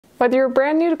Whether you're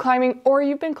brand new to climbing or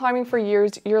you've been climbing for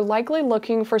years, you're likely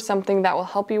looking for something that will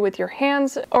help you with your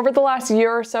hands. Over the last year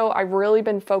or so, I've really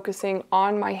been focusing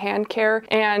on my hand care,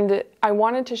 and I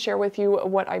wanted to share with you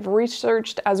what I've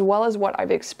researched as well as what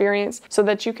I've experienced so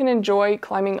that you can enjoy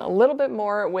climbing a little bit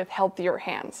more with healthier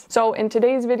hands. So in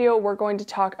today's video, we're going to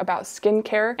talk about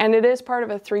skincare, and it is part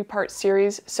of a 3-part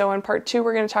series. So in part 2,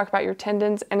 we're going to talk about your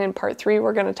tendons, and in part 3,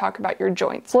 we're going to talk about your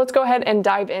joints. So let's go ahead and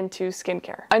dive into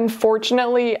skincare.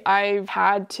 Unfortunately, I've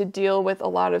had to deal with a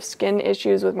lot of skin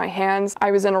issues with my hands.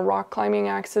 I was in a rock climbing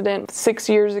accident 6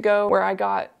 years ago where I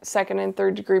got 2nd and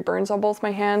 3rd degree burns on both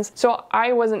my hands. So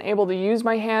I wasn't able to use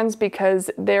my hands because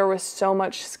there was so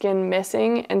much skin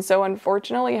missing. And so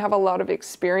unfortunately, I have a lot of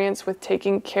experience with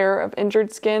taking care of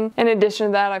injured skin. In addition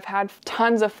to that, I've had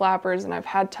tons of flappers and I've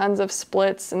had tons of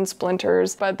splits and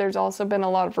splinters, but there's also been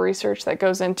a lot of research that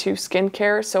goes into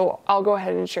skincare. So I'll go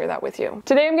ahead and share that with you.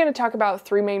 Today, I'm going to talk about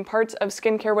 3 main parts of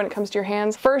skincare when it comes to your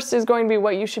hands. First is going to be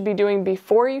what you should be doing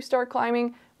before you start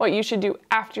climbing, what you should do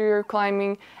after you're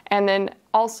climbing, and then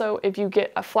also, if you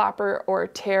get a flapper or a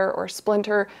tear or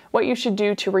splinter, what you should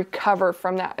do to recover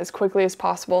from that as quickly as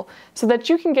possible so that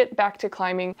you can get back to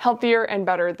climbing healthier and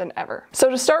better than ever. So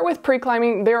to start with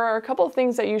pre-climbing, there are a couple of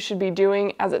things that you should be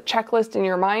doing as a checklist in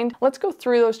your mind. Let's go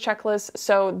through those checklists.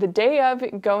 So the day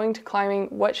of going to climbing,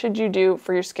 what should you do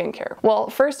for your skincare? Well,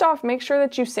 first off, make sure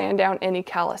that you sand down any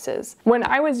calluses. When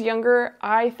I was younger,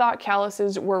 I thought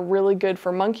calluses were really good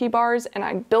for monkey bars, and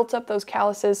I built up those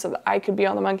calluses so that I could be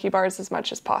on the monkey bars as much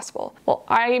as possible. Well,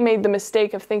 I made the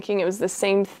mistake of thinking it was the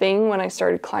same thing when I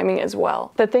started climbing as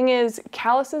well. The thing is,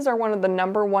 calluses are one of the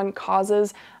 #1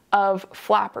 causes of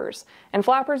flappers. And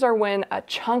flappers are when a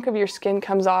chunk of your skin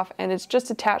comes off and it's just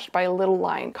attached by a little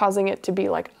line, causing it to be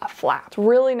like a flap. It's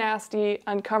really nasty,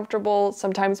 uncomfortable,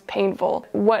 sometimes painful.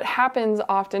 What happens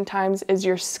oftentimes is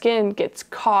your skin gets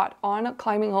caught on a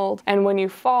climbing hold, and when you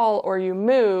fall or you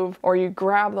move or you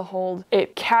grab the hold,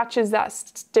 it catches that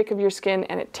stick of your skin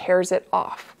and it tears it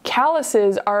off.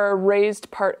 Calluses are a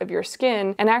raised part of your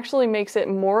skin and actually makes it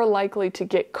more likely to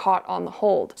get caught on the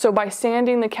hold. So by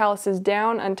sanding the calluses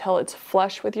down until it's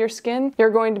flush with your skin,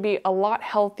 you're going to be a lot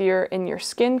healthier in your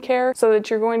skincare so that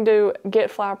you're going to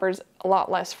get flappers a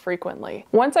lot less frequently.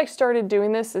 Once I started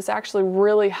doing this actually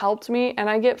really helped me, and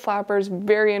I get flappers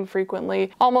very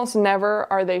infrequently. Almost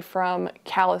never are they from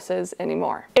calluses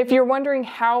anymore. If you're wondering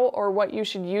how or what you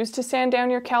should use to sand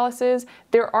down your calluses,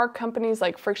 there are companies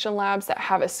like Friction Labs that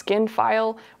have a skin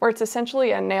file where it's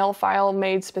essentially a nail file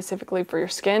made specifically for your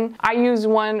skin. I use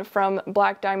one from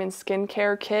Black Diamond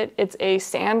Skincare Kit. It's a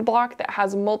sand block that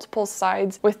has multiple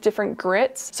sides with different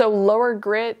grits. So lower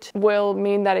grit will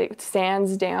mean that it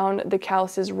sands down the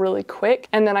calluses really quick,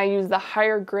 and then I use the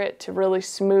higher grit to really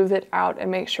smooth it out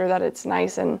and make sure that it's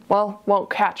nice and, well, won't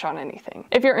catch on anything.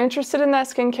 If you're interested in that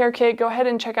skincare kit, go ahead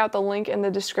and check out the link in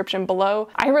the description below.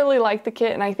 I really like the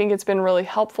kit and I think it's been really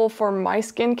helpful for my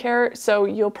skincare, so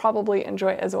you'll probably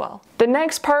enjoy it as well. The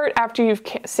next part, after you've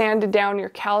sanded down your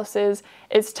calluses,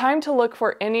 it's time to look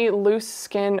for any loose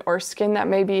skin or skin that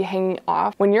may be hanging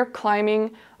off. When you're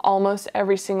climbing almost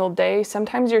every single day,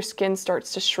 sometimes your skin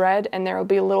starts to shred and there will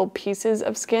be little pieces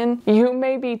of skin. You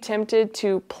may be tempted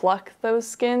to pluck those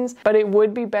skins, but it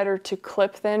would be better to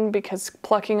clip them because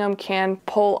plucking them can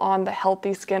pull on the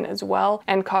healthy skin as well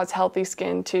and cause healthy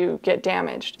skin to get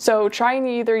damaged. So try and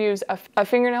either use a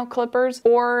fingernail clippers,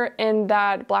 or in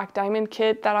that Black Diamond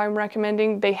kit that I'm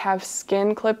recommending, they have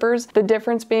skin clippers. The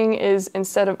difference being is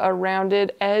instead of a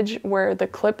rounded edge where the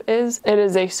clip is, it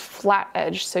is a flat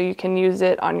edge, so you can use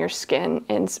it on your skin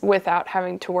and without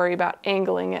having to worry about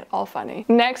angling it all funny.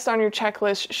 Next on your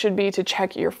checklist should be to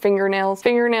check your fingernails.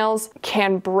 Fingernails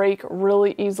can break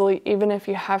really easily even if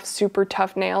you have super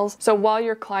tough nails. So while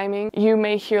you're climbing, you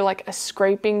may hear like a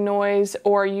scraping noise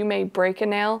or you may break a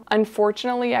nail.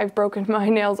 Unfortunately, I've broken my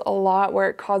nails a lot where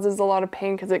it causes a lot of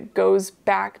pain because it goes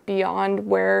back beyond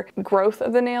where growth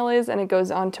of the nail is and it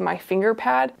goes onto my finger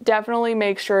pad. Definitely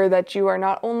make sure that you are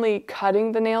not only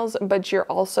cutting the nails, but you're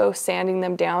also sanding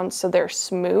them down so they're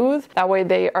smooth. That way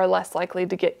they are less likely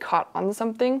to get caught on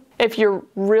something. If you're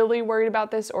really worried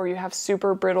about this or you have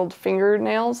super brittled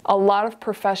fingernails, a lot of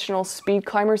professional speed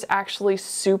climbers actually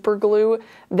super glue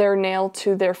their nail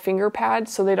to their finger pad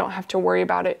so they don't have to worry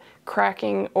about it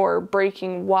cracking or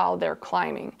breaking while they're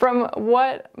climbing. From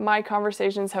what my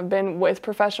conversations have been with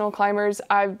professional climbers,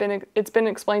 it's been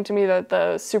explained to me that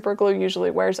the super glue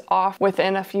usually wears off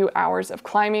within a few hours of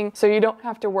climbing, so you don't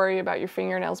have to worry about your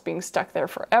fingernails being stuck there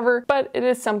forever, but it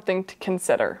is something to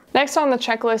consider. Next on the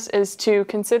checklist is to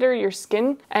consider your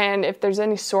skin, and if there's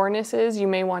any sorenesses, you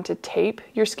may want to tape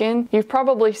your skin. You've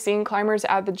probably seen climbers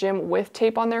at the gym with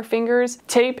tape on their fingers.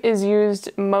 Tape is used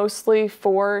mostly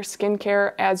for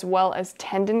skincare as well as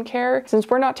tendon care. Since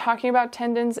we're not talking about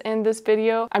tendons in this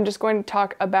video, I'm just going to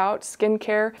talk about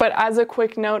skincare. But as a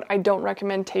quick note, I don't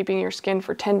recommend taping your skin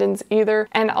for tendons either,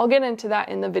 and I'll get into that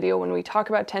in the video when we talk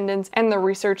about tendons and the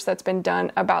research that's been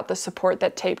done about the support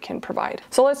that tape can provide.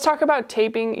 So let's talk about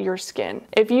taping your skin.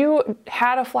 If you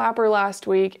had a flapper last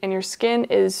week and your skin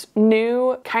is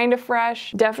new, kind of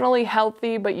fresh, definitely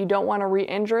healthy, but you don't want to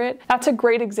re-injure it, that's a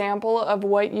great example of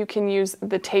what you can use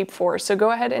the tape for. So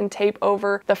go ahead and tape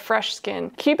over the fresh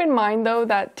skin. Keep in mind though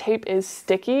that tape is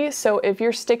sticky, so if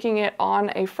you're sticking it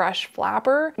on a fresh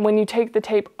flapper, when you take the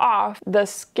tape off, the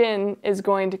skin is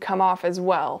going to come off as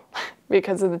well.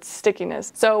 Because of its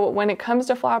stickiness. So when it comes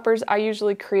to flappers, I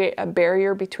usually create a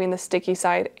barrier between the sticky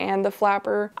side and the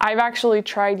flapper. I've actually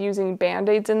tried using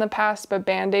band-aids in the past, but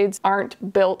band-aids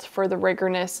aren't built for the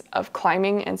rigorousness of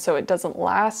climbing, and so it doesn't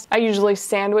last. I usually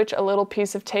sandwich a little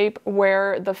piece of tape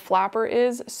where the flapper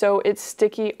is, so it's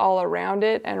sticky all around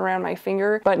it and around my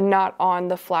finger, but not on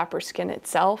the flapper skin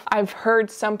itself. I've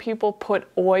heard some people put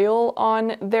oil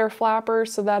on their flapper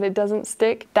so that it doesn't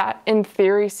stick. That in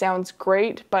theory sounds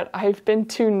great, but I've been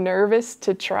too nervous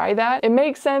to try that. It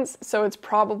makes sense, so it's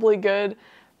probably good.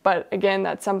 But again,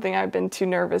 that's something I've been too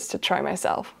nervous to try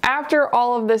myself. After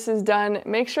all of this is done,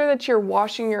 make sure that you're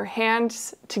washing your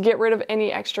hands to get rid of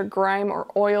any extra grime or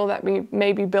oil that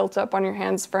may be built up on your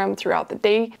hands from throughout the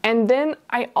day. And then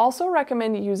I also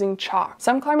recommend using chalk.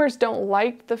 Some climbers don't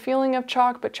like the feeling of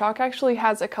chalk, but chalk actually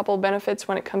has a couple benefits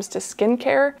when it comes to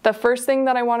skincare. The first thing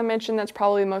that I want to mention that's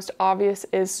probably the most obvious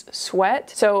is sweat.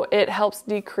 So it helps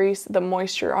decrease the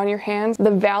moisture on your hands.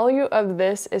 The value of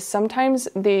this is sometimes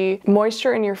the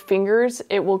moisture in your fingers,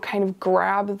 it will kind of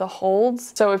grab the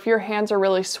holds. So if your hands are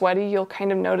really sweaty, you'll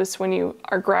kind of notice when you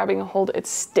are grabbing a hold, it's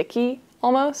sticky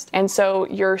almost. And so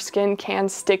your skin can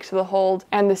stick to the hold,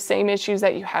 and the same issues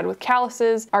that you had with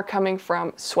calluses are coming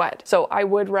from sweat. So I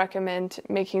would recommend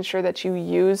making sure that you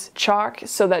use chalk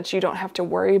so that you don't have to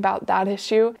worry about that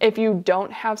issue. If you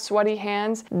don't have sweaty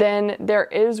hands, then there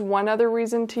is one other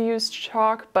reason to use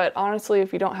chalk, but honestly,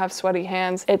 if you don't have sweaty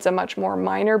hands, it's a much more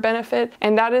minor benefit,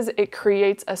 and that is it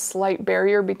creates a slight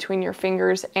barrier between your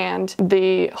fingers and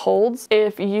the holds.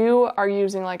 If you are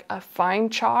using like a fine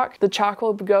chalk, the chalk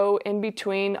will go in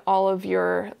between all of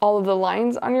the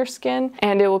lines on your skin,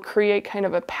 and it will create kind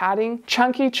of a padding.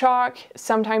 Chunky chalk,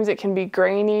 sometimes it can be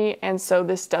grainy, and so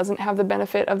this doesn't have the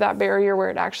benefit of that barrier where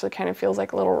it actually kind of feels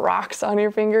like little rocks on your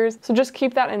fingers. So just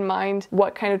keep that in mind,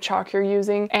 what kind of chalk you're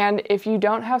using. And if you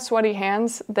don't have sweaty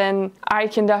hands, then I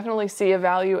can definitely see a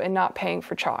value in not paying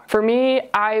for chalk. For me,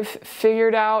 I've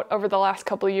figured out over the last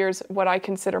couple of years what I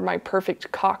consider my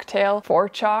perfect cocktail for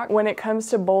chalk. When it comes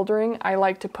to bouldering, I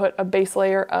like to put a base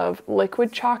layer of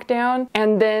liquid chalk down,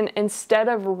 and then instead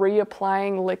of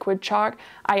reapplying liquid chalk,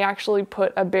 I actually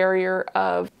put a barrier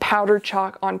of powdered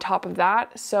chalk on top of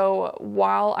that. So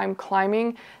while I'm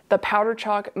climbing, the powder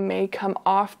chalk may come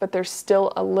off, but there's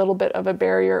still a little bit of a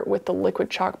barrier with the liquid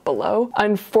chalk below.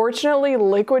 Unfortunately,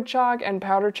 liquid chalk and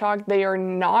powder chalk, they are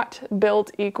not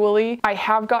built equally. I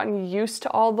have gotten used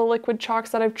to all the liquid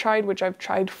chalks that I've tried, which I've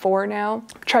tried 4 now.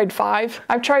 I've tried 5.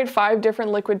 I've tried 5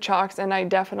 different liquid chalks, and I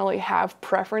definitely have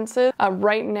preferences.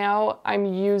 Right now, I'm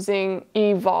using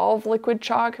Evolve liquid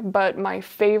chalk, but my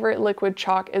favorite liquid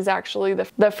chalk is actually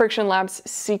the Friction Labs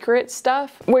Secret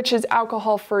stuff, which is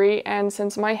alcohol-free, and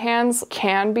since my hands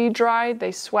can be dry,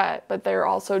 they sweat, but they're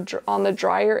also on the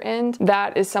drier end.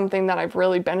 That is something that I've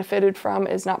really benefited from,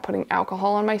 is not putting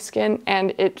alcohol on my skin,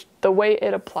 and the way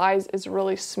it applies is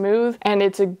really smooth, and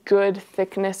it's a good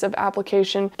thickness of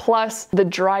application. Plus, the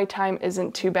dry time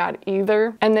isn't too bad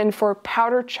either. And then for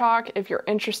powder chalk, if you're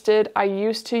interested, I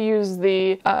used to use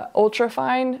the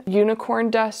ultrafine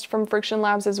unicorn dust from Friction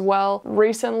Labs as well.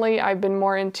 Recently, I've been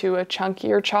more into a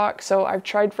chunkier chalk, so I've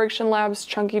tried Friction Labs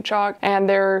chunky chalk, and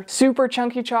they're super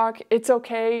chunky chalk. It's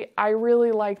okay. I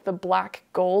really like the black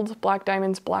gold, Black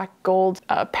Diamond's black gold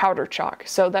powder chalk.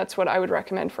 So that's what I would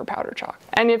recommend for powder chalk.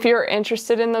 And if you're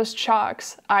interested in those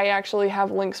chalks, I actually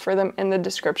have links for them in the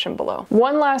description below.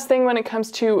 One last thing when it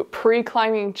comes to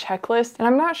pre-climbing checklist, and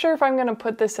I'm not sure if I'm gonna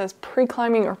put this as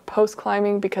pre-climbing or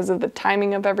post-climbing because of the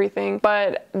timing of everything,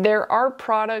 but there are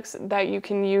products that you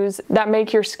can use that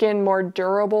make your skin more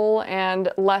durable and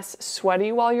less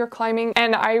sweaty while you're climbing.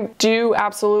 And I do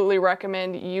absolutely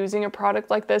recommend using a product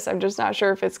like this. I'm just not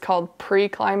sure if it's called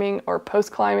pre-climbing or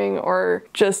post-climbing or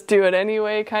just do it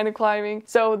anyway kind of climbing.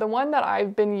 So the one that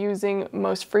I've been using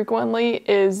most frequently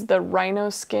is the Rhino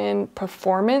Skin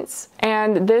Performance,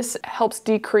 and this helps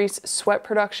decrease sweat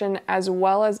production as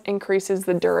well as increases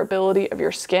the durability of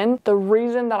your skin. The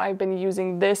reason that I've been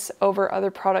using this over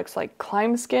other products like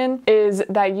Climb Skin is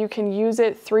that you can use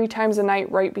it 3 times a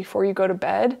night right before you go to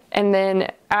bed, and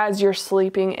then as you're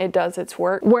sleeping, it does its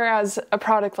work. Whereas a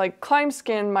product like Climb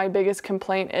Skin, my biggest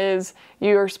complaint is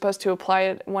you're supposed to apply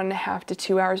it 1.5 to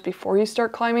 2 hours before you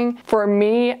start climbing. For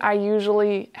me, I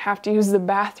usually have to use the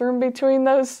bathroom between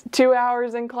those 2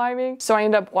 hours in climbing, so I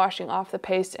end up washing off the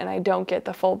paste and I don't get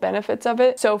the full benefits of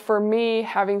it. So for me,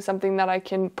 having something that I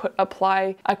can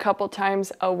apply a couple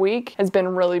times a week has been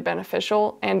really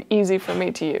beneficial and easy for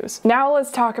me to use. Now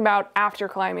let's talk about after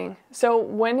climbing. So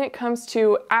when it comes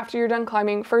to after you're done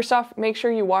climbing, first off, make sure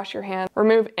you wash your hands.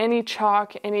 Remove any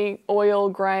chalk, any oil,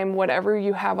 grime, whatever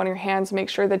you have on your hands. Make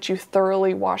sure that you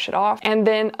thoroughly wash it off, and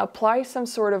then apply some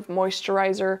sort of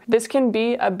moisturizer. This can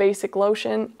be a basic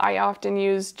lotion. I often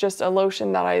use just a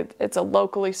lotion it's a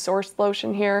locally sourced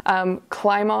lotion here.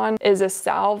 Climb On is a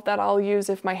salve that I'll use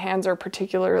if my hands are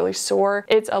particularly sore.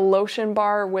 It's a lotion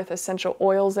bar with essential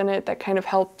oils in it that kind of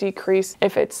help decrease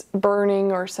if it's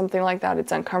burning or something like that,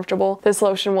 it's uncomfortable. This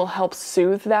lotion will help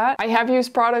soothe that. I have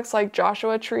used products like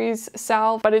Joshua Tree's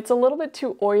salve, but it's a little bit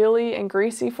too oily and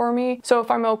greasy for me. So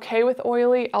if I'm okay with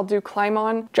oily, I'll do Climb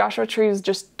On. Joshua Tree is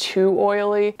just too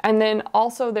oily. And then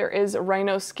also there is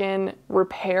Rhino Skin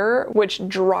Repair, which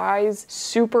dries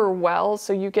super well.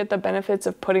 So you get the benefits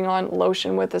of putting on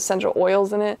lotion with essential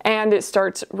oils in it, and it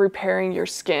starts repairing your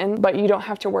skin, but you don't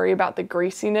have to worry about the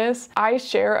greasiness. I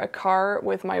share a car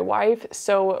with my wife,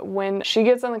 so when she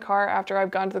gets in the car after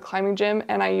I've gone to the climbing gym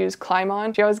and I use Climb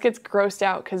On, she always gets grossed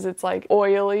out because it's like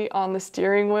oily on the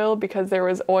steering wheel because there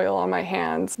was oil on my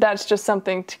hands. That's just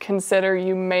something to consider.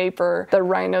 You may for the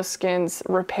Rhino Skin's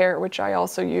Repair, which I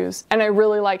also use. And I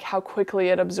really like how quickly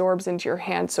it absorbs into your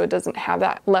hand so it doesn't have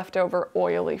that leftover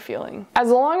oily feeling. As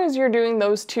long as you're doing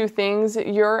those two things,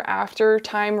 your after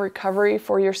time recovery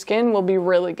for your skin will be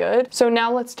really good. So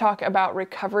now let's talk about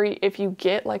recovery if you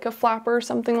get like a flapper or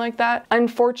something like that.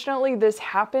 Unfortunately, this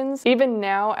happens. Even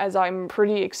now, as I'm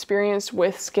pretty experienced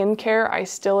with skincare, I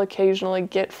still occasionally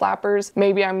get flappers.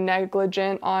 Maybe I'm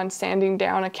negligent on sanding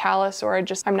down a callus, or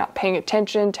I'm not paying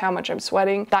attention to how much I'm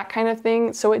sweating, that kind of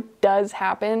thing. So it does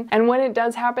happen. And when it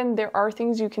does happen, there are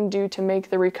things you can do to make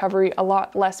the recovery a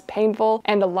lot less painful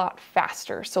and a lot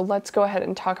faster. So let's go ahead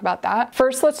and talk about that.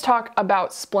 First, let's talk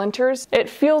about splinters. It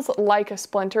feels like a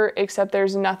splinter, except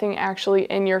there's nothing actually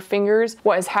in your fingers.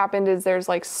 What has happened is there's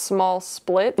like small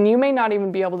split, and you may not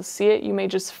even be able to see it. You may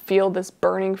just feel this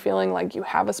burning feeling like you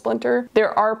have a splinter.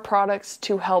 There are products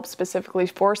to help specifically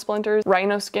for splinters.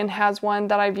 Rhino Skin has one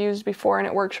that I've used before and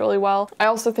it works really well. I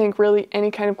also think really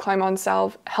any kind of Climb On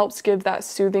salve helps give that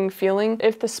soothing feeling.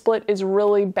 If the split is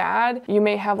really bad, you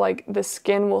may have like the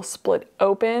skin will split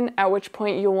open, at which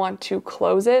point you'll want to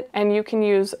close it, and you can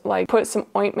use put some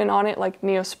ointment on it, like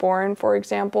Neosporin for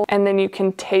example, and then you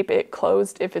can tape it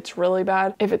closed if it's really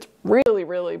bad. If it's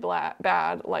really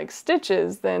bad, like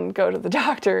stitches, then go to the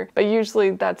doctor. But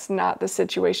usually that's not the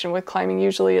situation with climbing.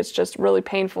 Usually it's just really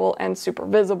painful and super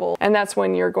visible, and that's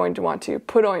when you're going to want to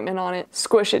put ointment on it,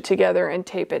 squish it together, and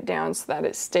tape it down so that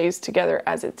it stays together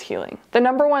as it's healing. The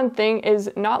number one thing is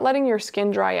not letting your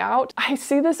skin dry out. I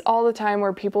see this all the time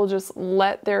where people just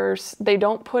they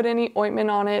don't put any ointment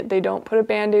on it, they don't put a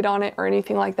band-aid on it or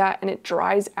anything like that, and it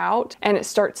dries out and it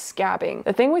starts scabbing.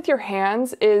 The thing with your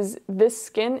hands is this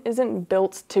skin isn't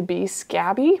built to be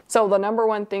scabby. So the number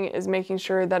one thing is making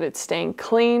sure that it's staying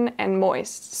clean and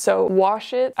moist. So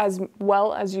wash it as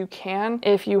well as you can.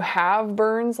 If you have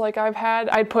burns like I've had,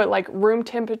 I'd put like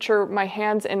my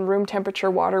hands in room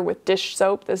temperature water with dish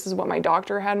soap. This is what my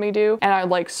doctor had me do. And I'd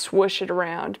like swoosh it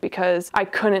around because I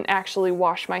couldn't actually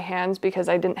wash my hands because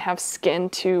I didn't have skin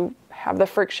to have the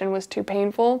friction was too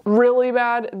painful. Really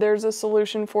bad, there's a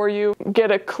solution for you.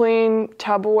 Get a clean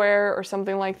Tupperware or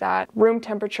something like that, room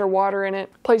temperature water in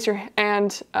it, place your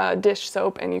and dish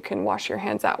soap, and you can wash your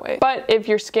hands that way. But if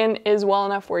your skin is well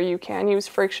enough where you can use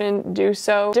friction, do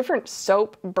so. Different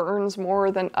soap burns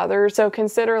more than others, so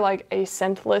consider like a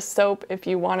scentless soap if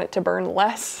you want it to burn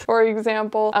less. For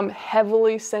example,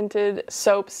 heavily scented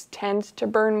soaps tend to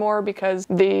burn more because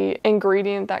the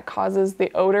ingredient that causes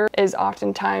the odor is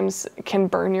oftentimes can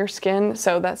burn your skin,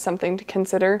 so that's something to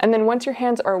consider. And then once your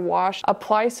hands are washed,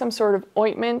 apply some sort of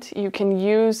ointment. You can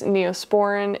use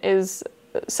Neosporin is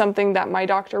something that my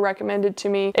doctor recommended to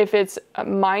me. If it's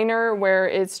minor, where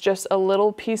it's just a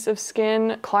little piece of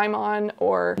skin, Climon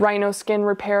or Rhino Skin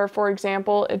Repair, for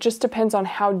example, it just depends on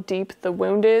how deep the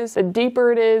wound is. The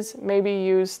deeper it is, maybe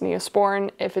use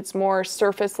Neosporin. If it's more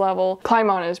surface level,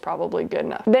 Climon is probably good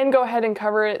enough. Then go ahead and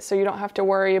cover it so you don't have to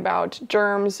worry about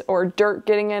germs or dirt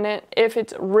getting in it. If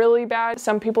it's really bad,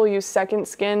 some people use second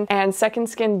skin, and second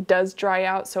skin does dry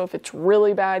out, so if it's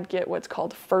really bad, get what's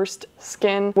called first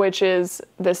skin, which is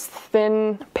this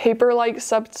thin paper-like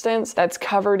substance that's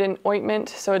covered in ointment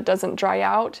so it doesn't dry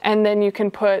out, and then you can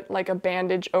put like a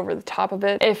bandage over the top of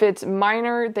it. If it's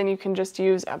minor, then you can just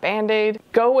use a band-aid.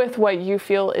 Go with what you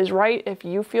feel is right. If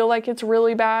you feel like it's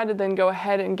really bad, then go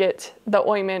ahead and get the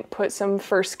ointment, put some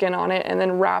first skin on it, and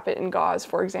then wrap it in gauze,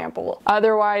 for example.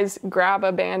 Otherwise, grab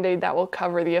a band-aid that will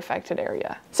cover the affected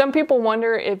area. Some people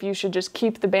wonder if you should just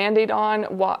keep the band-aid on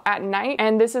while at night,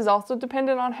 and this is also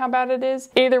dependent on how bad it is.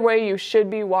 Either way, you should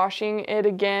be washing it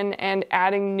again and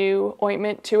adding new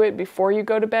ointment to it before you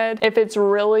go to bed. If it's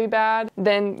really bad,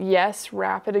 then yes,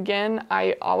 wrap it again.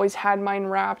 I always had mine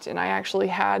wrapped, and I actually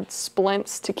had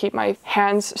splints to keep my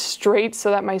hands straight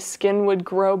so that my skin would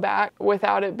grow back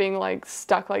without it being like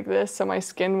stuck like this, so my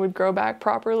skin would grow back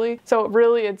properly. So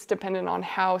really it's dependent on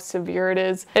how severe it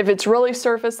is. If it's really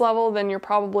surface level, then you're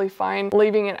probably fine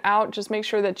leaving it out. Just make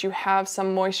sure that you have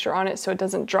some moisture on it so it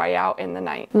doesn't dry out in the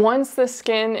night. Once the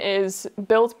skin is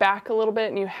built back a little bit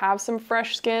and you have some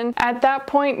fresh skin, at that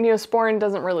point Neosporin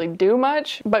doesn't really do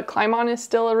much, but Climon is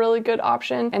still a really good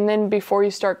option. And then before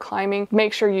you start climbing,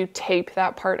 make sure you tape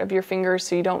that part of your fingers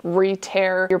so you don't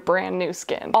re-tear your brand new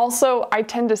skin. Also, I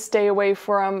tend to stay away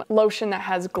from lotion that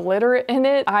has glitter in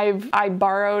it. I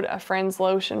borrowed a friend's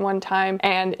lotion one time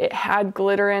and it had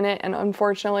glitter in it, and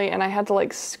unfortunately, I had to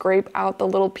like scrape out the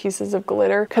little pieces of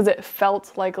glitter because it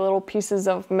felt like little pieces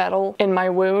of metal in my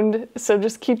wound. So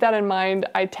just keep that in mind.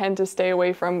 I tend to stay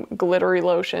away from glittery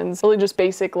lotions, really just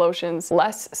basic lotions.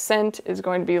 Less scent is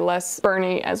going to be less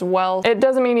burny as well. It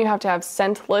doesn't mean you have to have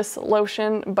scentless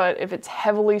lotion, but if it's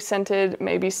heavily scented,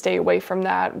 maybe stay away from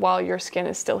that while your skin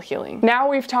is still healing. Now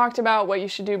we've talked about what you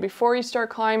should do before you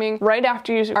start climbing, right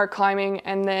after you are climbing,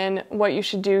 and then what you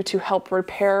should do to help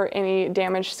repair any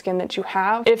damaged skin that you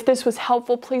have. If this was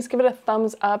helpful, please give it a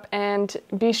thumbs up and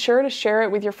be sure to share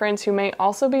it with your friends who may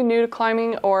also be new to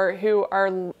climbing or who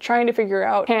are trying to figure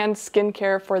out hand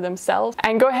skincare for themselves.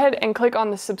 And go ahead and click on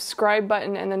the subscribe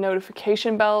button and the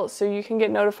notification bell so you can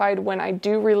get notified when I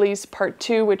do release part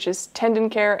 2, which is tendon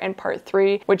care, and part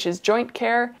 3, which is joint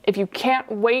care. If you can't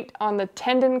wait on the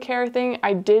tendon care thing,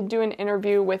 I did do an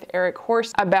interview with Eric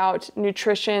Horst about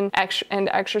nutrition and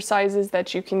exercises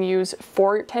that you can use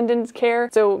for tendon care.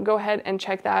 So go ahead and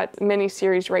check that mini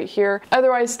series right here.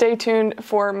 Otherwise, stay tuned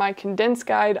for my condensed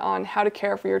guide on how to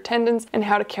care for your tendons and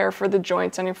how to care for the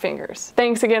joints on your fingers.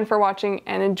 Thanks again for watching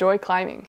and enjoy climbing.